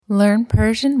Learn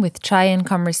Persian with Chai and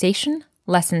Conversation,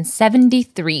 Lesson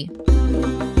 73.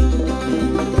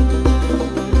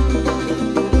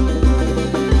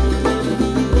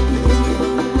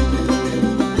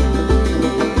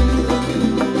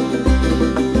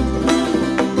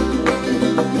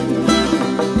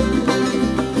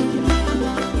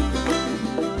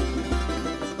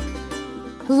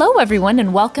 Hello everyone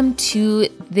and welcome to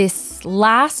this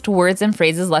last words and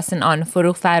phrases lesson on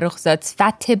Forough Farrokhzad's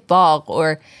Fathé, Bagh,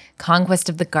 or Conquest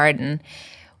of the Garden.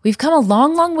 We've come a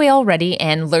long way already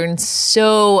and learned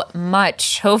so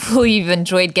much. Hopefully you've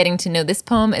enjoyed getting to know this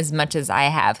poem as much as I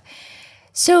have.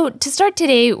 So to start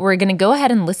today, we're going to go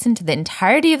ahead and listen to the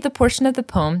entirety of the portion of the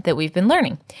poem that we've been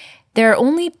learning. There are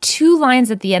only 2 lines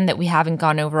at the end that we haven't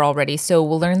gone over already, so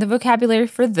we'll learn the vocabulary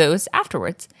for those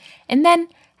afterwards. And then,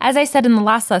 as I said in the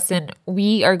last lesson,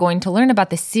 we are going to learn about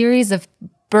the series of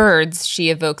birds she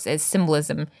evokes as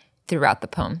symbolism throughout the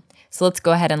poem. So let's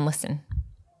go ahead and listen.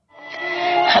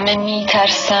 همه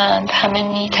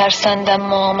میترسند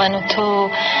اما من و تو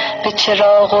به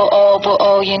چراغ و آب و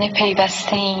آینه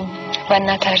پیوستیم و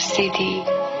نترسیدی.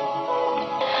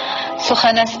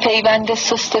 سخن از پیوند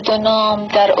سست دو نام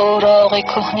در اوراق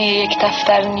کهنه یک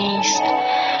دفتر نیست.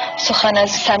 سخن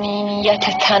از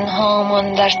صمیمیت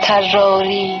تنهامان در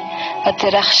طراری و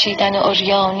درخشیدن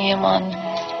عریانی من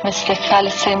مثل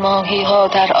فلس ماهی ها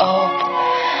در آب.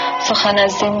 سخن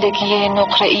از زندگی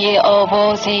نقره‌ای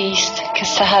آوازی است که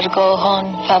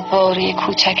سحرگاهان فواره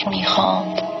کوچک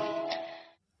می‌خواند.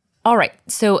 All right,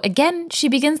 so again, she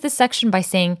begins this section by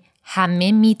saying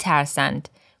همه میترسند,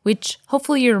 which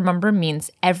hopefully you remember means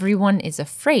everyone is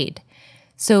afraid.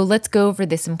 So let's go over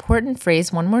this important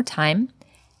phrase one more time.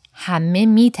 همه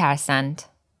میترسند.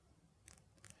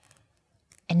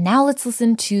 And now let's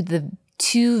listen to the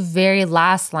 2 very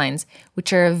last lines,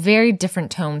 which are a very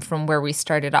different tone from where we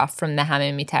started off from the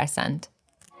همه میترسند.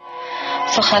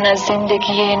 سخن از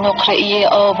زندگی نقره‌ای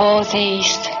آوازی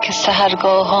است که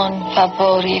سحرگاهان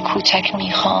فواره کوچک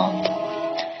می‌خواند.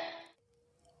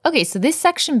 Okay, so this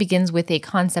section begins with a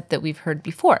concept that we've heard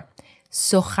before.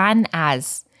 سخن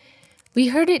از. We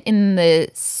heard it in the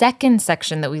second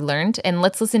section that we learned, and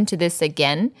let's listen to this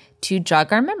again to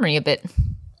jog our memory a bit.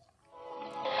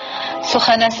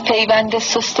 سخن از پیوند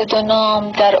سست دو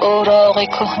نام در اوراق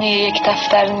کهنه یک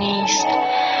دفتر نیست.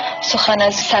 سخن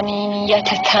از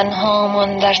صمیمیت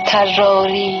تنهامان در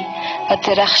طراری و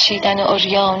درخشیدن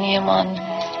عریانی من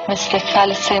مثل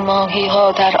فلس ماهی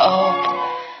ها در آب.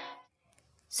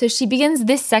 So she begins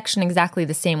this section exactly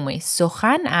the same way.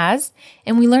 سخن از,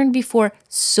 and we learned before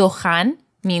سخن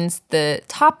means the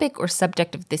topic or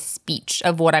subject of this speech,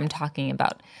 of what I'm talking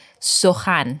about.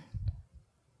 سخن.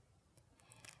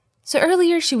 So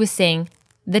earlier she was saying,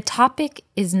 the topic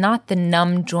is not the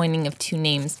numb joining of 2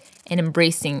 names and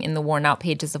embracing in the worn out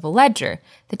pages of a ledger.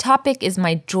 The topic is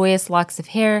my joyous locks of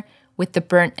hair with the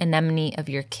burnt anemone of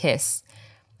your kiss.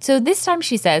 So this time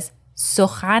she says,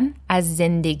 سخن از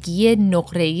زندگی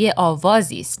نقره‌ای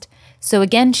آوازی است. So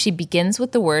again, she begins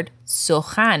with the word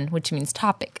سخن, which means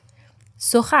topic.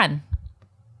 سخن.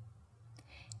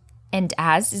 And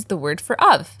as is the word for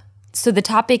of. So the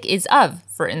topic is of,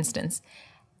 for instance.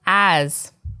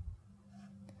 As.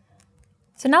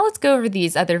 So now let's go over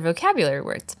these other vocabulary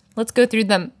words. Let's go through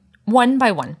them one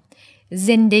by one.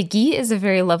 Zindagi is a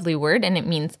very lovely word and it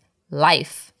means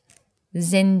life.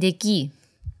 Zindagi.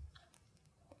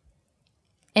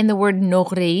 And the word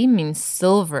نقره‌ای means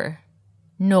silver.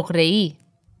 نقره‌ای.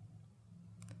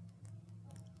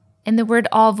 And the word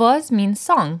آواز means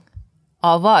song.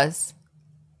 آواز.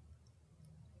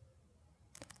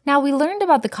 Now we learned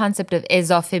about the concept of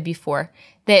اضافه before,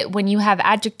 that when you have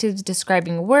adjectives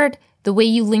describing a word, the way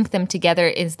you link them together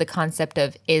is the concept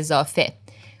of اضافه.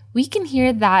 We can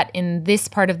hear that in this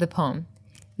part of the poem.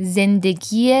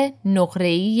 زندگی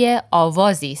نقره‌ای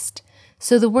آوازی است.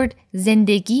 So the word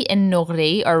zindagi and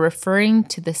نقره‌ای are referring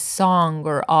to the song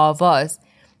or آواز,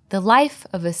 the life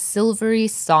of a silvery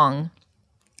song.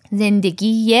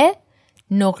 زندگی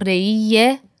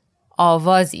نقره‌ای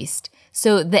آوازی است.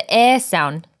 So the e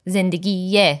sound,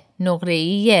 زندگی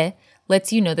نقره‌ای,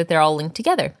 lets you know that they're all linked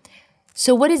together.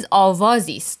 So what is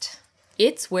آوازی است?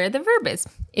 It's where the verb is.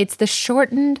 It's the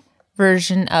shortened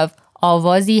version of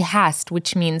آوازی هست,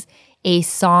 which means a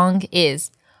song is.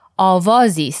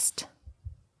 آوازی است.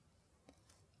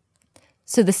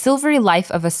 So the silvery life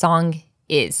of a song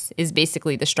is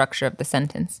basically the structure of the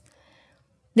sentence.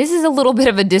 This is a little bit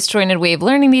of a disjointed way of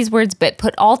learning these words, but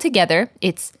put all together,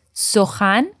 it's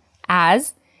سخن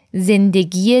از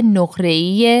زندگی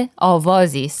نقره‌ای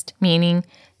آوازی است, meaning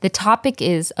the topic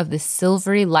is of the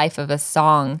silvery life of a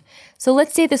song. So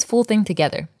let's say this full thing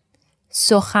together.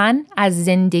 سخن از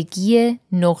زندگی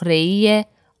نقره‌ای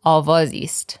آوازی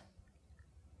است.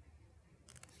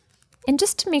 And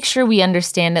just to make sure we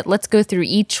understand it, let's go through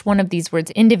each one of these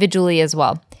words individually as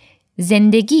well.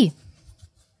 زندگی,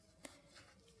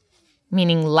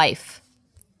 meaning life.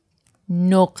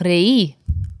 نقره‌ای,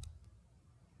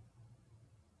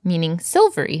 meaning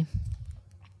silvery,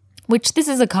 which this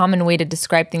is a common way to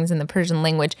describe things in the Persian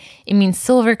language. It means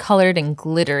silver-colored and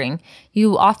glittering.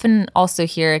 You often also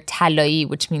hear talai,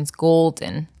 which means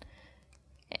golden.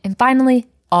 And finally,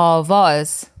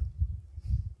 avaz,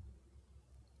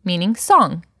 meaning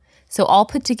song. So all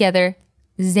put together,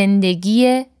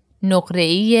 زندگی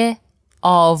نقره‌ای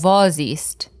آوازی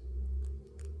است.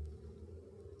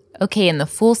 Okay, and the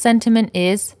full sentiment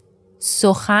is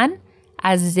سخن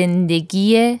از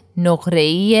زندگی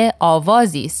نقره‌ای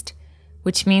آوازی است,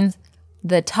 which means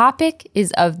the topic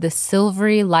is of the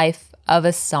silvery life of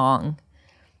a song.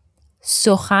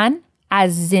 سخن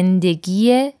از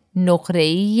زندگی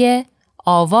نقره‌ای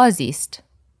آوازی است.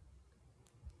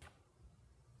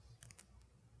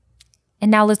 And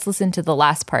now let's listen to the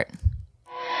last part.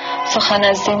 سخن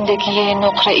از زندگی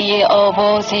نقره‌ای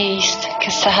آوازی است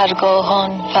که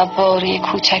سحرگاهان فواره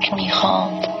کوچک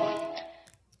می‌خواند.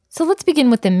 So let's begin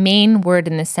with the main word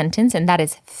in this sentence, and that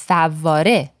is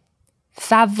فواره.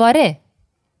 فواره.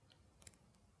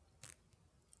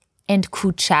 And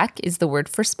کوچک is the word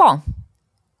for small.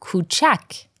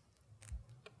 کوچک.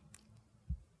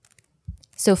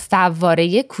 So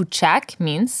فواره کوچک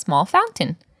means small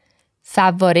fountain.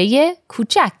 فواره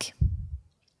کوچک.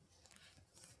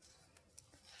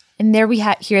 And there we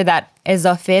hear that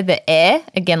اضافه, the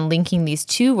again linking these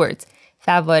two words.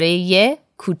 فواره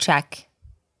کوچک.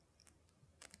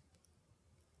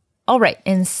 All right,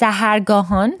 and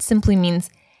سحرگاهان simply means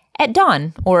at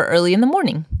dawn or early in the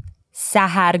morning.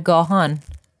 سحرگاهان.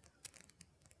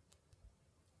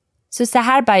 So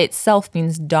sahar by itself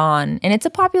means dawn, and it's a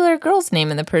popular girl's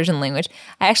name in the Persian language.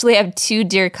 I actually have two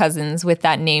dear cousins with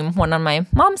that name, one on my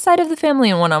mom's side of the family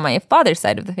and one on my father's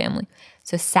side of the family.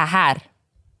 So sahar.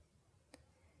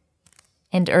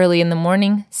 And early in the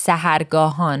morning,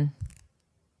 sahargahan.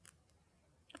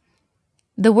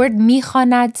 The word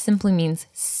mikhanad simply means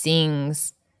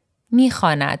sings.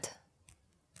 Mikhanad.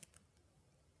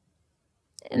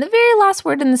 And the very last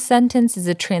word in the sentence is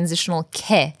a transitional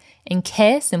ke. And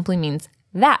ke simply means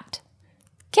that.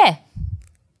 Ke.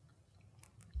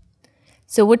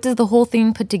 So what does the whole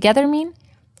thing put together mean?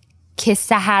 Ke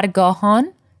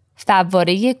sahargahan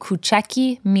fawware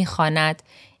kuchaki mikhanad.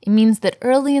 It means that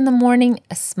early in the morning,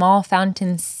 a small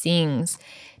fountain sings.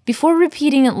 Before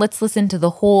repeating it, let's listen to the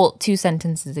whole two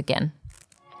sentences again.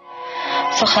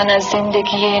 سخن از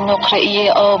زندگی نقره‌ای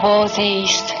آوازی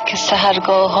است که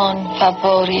سحرگاهان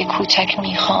فواره کوچک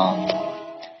می‌خواند.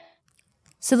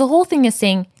 So the whole thing is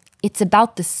saying it's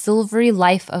about the silvery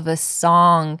life of a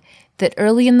song that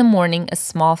early in the morning a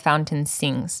small fountain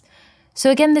sings. So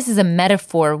again, this is a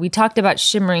metaphor. We talked about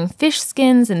shimmering fish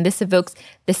skins, and this evokes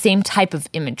the same type of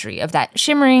imagery of that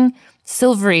shimmering,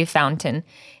 silvery fountain.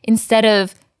 Instead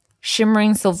of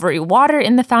shimmering silvery water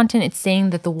in the fountain, it's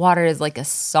saying that the water is like a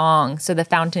song. So the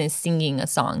fountain is singing a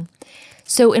song.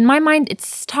 So in my mind,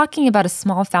 it's talking about a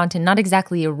small fountain, not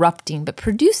exactly erupting, but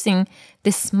producing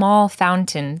this small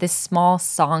fountain, this small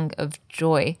song of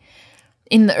joy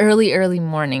in the early, early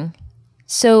morning.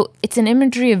 So it's an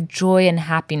imagery of joy and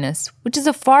happiness, which is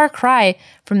a far cry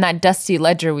from that dusty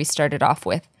ledger we started off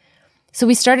with. So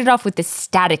we started off with this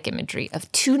static imagery of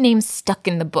two names stuck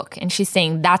in the book. And she's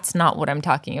saying, that's not what I'm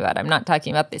talking about. I'm not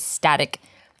talking about this static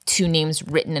two names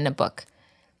written in a book.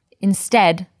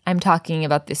 Instead, I'm talking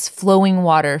about this flowing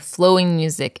water, flowing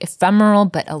music, ephemeral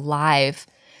but alive.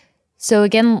 So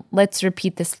again, let's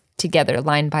repeat this together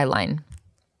line by line.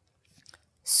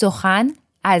 سخن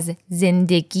از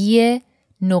زندگی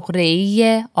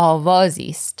نقره‌ای آوازی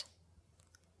است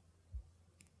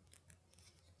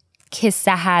که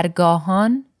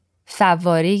سحرگاهان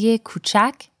فواره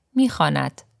کوچک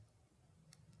می‌خواند.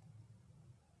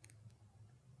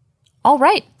 All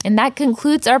right, and that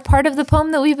concludes our part of the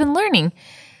poem that we've been learning.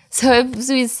 So as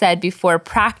we said before,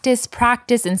 practice,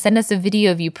 and send us a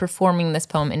video of you performing this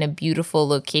poem in a beautiful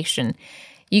location.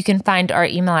 You can find our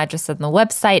email address on the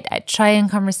website at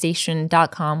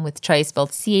chaiandconversation.com with chai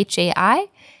spelled C-H-A-I,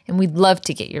 and we'd love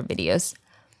to get your videos.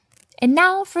 And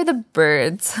now for the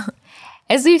birds.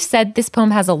 As we've said, this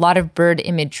poem has a lot of bird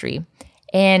imagery,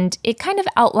 and it kind of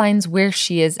outlines where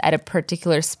she is at a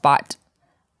particular spot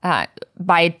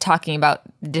by talking about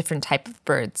different type of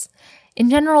birds. In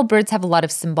general, birds have a lot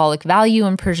of symbolic value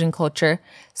in Persian culture,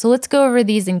 so let's go over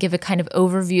these and give a kind of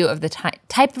overview of the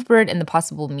type of bird and the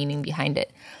possible meaning behind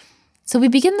it. So we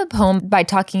begin the poem by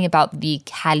talking about the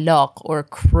kalaq or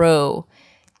crow.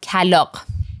 Kalaq.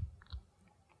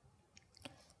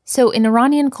 So in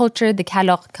Iranian culture, the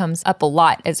kalaq comes up a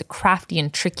lot as a crafty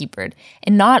and tricky bird,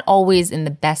 and not always in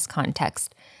the best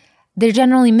context. They're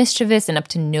generally mischievous and up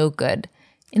to no good.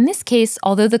 In this case,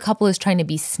 although the couple is trying to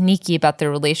be sneaky about their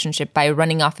relationship by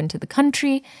running off into the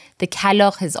country, the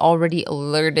kalaq has already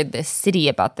alerted the city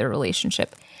about their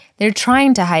relationship. They're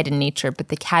trying to hide in nature, but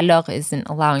the kalaq isn't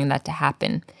allowing that to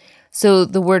happen. So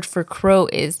the word for crow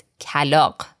is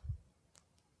kalaq.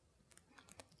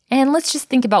 And let's just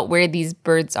think about where these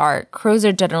birds are. Crows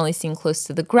are generally seen close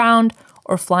to the ground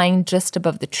or flying just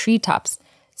above the treetops.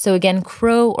 So again,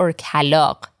 crow or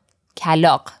kalaq.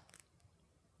 Kalaq.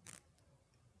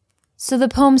 So the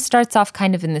poem starts off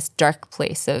kind of in this dark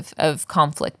place of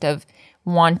conflict, of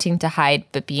wanting to hide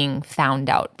but being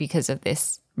found out because of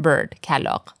this bird,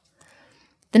 kalaq.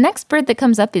 The next bird that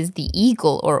comes up is the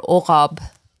eagle or oghab.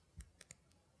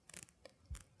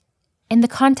 And the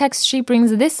context she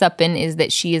brings this up in is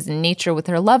that she is in nature with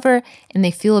her lover and they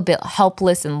feel a bit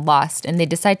helpless and lost, and they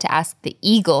decide to ask the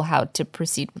eagle how to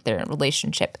proceed with their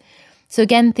relationship. So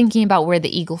again, thinking about where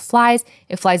the eagle flies,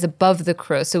 it flies above the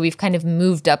crow, so we've kind of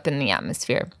moved up in the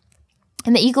atmosphere.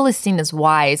 And the eagle is seen as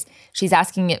wise. She's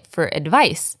asking it for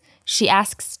advice. She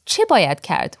asks, "Che bayad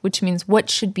kard?" which means what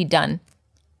should be done.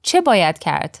 Che bayad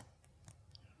kard?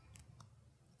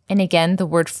 And again, the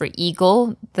word for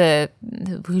eagle,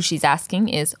 who she's asking,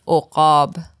 is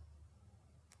oghab.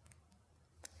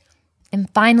 And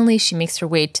finally, she makes her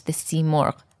way to the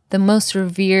simurgh, the most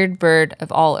revered bird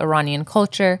of all Iranian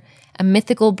culture, a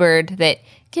mythical bird that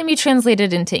can be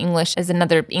translated into English as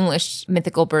another English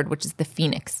mythical bird, which is the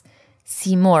phoenix.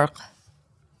 Simurgh.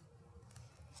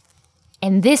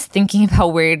 And this, thinking about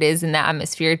where it is in the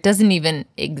atmosphere, it doesn't even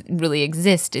really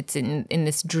exist. It's in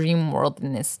this dream world,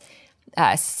 in this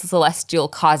celestial,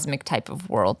 cosmic type of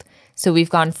world. So we've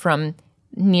gone from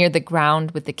near the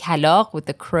ground with the kalaq, with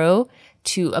the crow,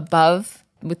 to above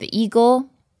with the eagle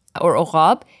or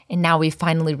oghab, and now we've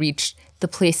finally reached the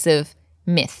place of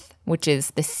myth, which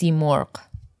is the simurgh.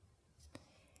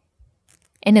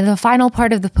 And in the final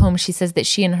part of the poem, she says that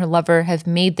she and her lover have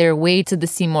made their way to the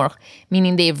simurgh,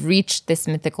 meaning they've reached this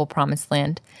mythical promised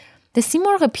land. The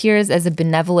simurgh appears as a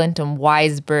benevolent and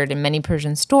wise bird in many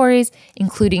Persian stories,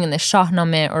 including in the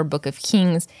Shahnameh or Book of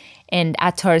Kings and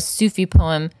Attar's Sufi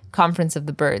poem, Conference of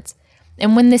the Birds.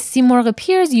 And when this simurgh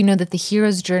appears, you know that the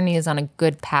hero's journey is on a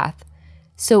good path.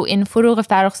 So in Forough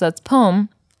Farrokhzad's poem,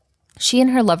 she and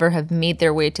her lover have made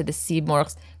their way to the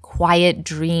simurgh's quiet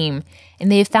dream,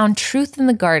 and they have found truth in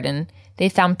the garden. They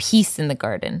have found peace in the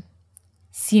garden.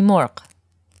 Simurgh.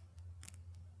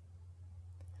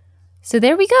 So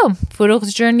there we go.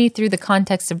 Forough's journey through the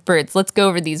context of birds. Let's go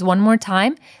over these one more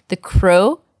time. The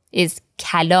crow is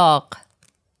kalaq.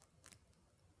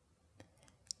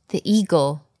 The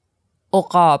eagle,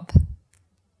 oghab.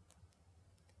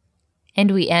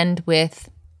 And we end with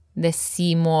the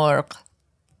simurgh,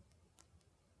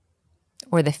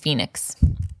 or the phoenix.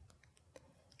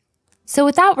 So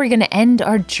with that, we're going to end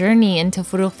our journey into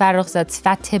Forough Farrokhzad's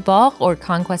Fathé Bagh, or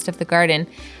Conquest of the Garden.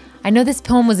 I know this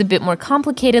poem was a bit more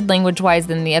complicated language-wise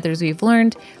than the others we've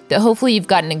learned, but hopefully you've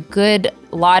gotten a good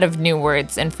lot of new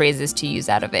words and phrases to use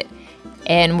out of it.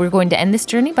 And we're going to end this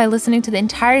journey by listening to the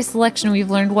entire selection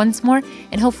we've learned once more,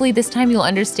 and hopefully this time you'll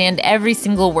understand every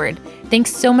single word.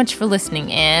 Thanks so much for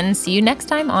listening, and see you next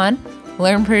time on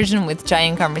Learn Persian with Chai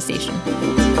in Conversation.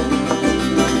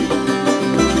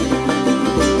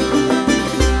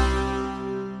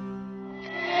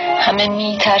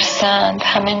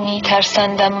 همه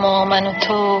میترسند اما من و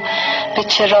تو به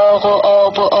چراغ و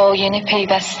آب و آینه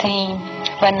پیوستیم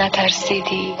و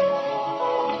نترسیدی.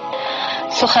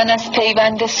 سخن از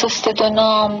پیوند سست دو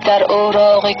نام در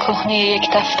اوراق کهنه یک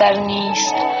دفتر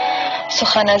نیست.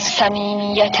 سخن از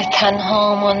صمیمیت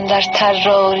تنهامان در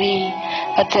طراری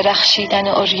و درخشیدن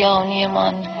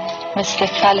عریانیمان مثل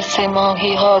فلس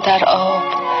ماهی ها در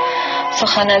آب.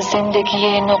 سخن از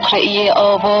زندگی نقره‌ای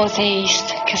آوازی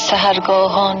است که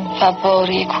سحرگاهان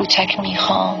فواره کوچک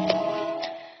می‌خواند.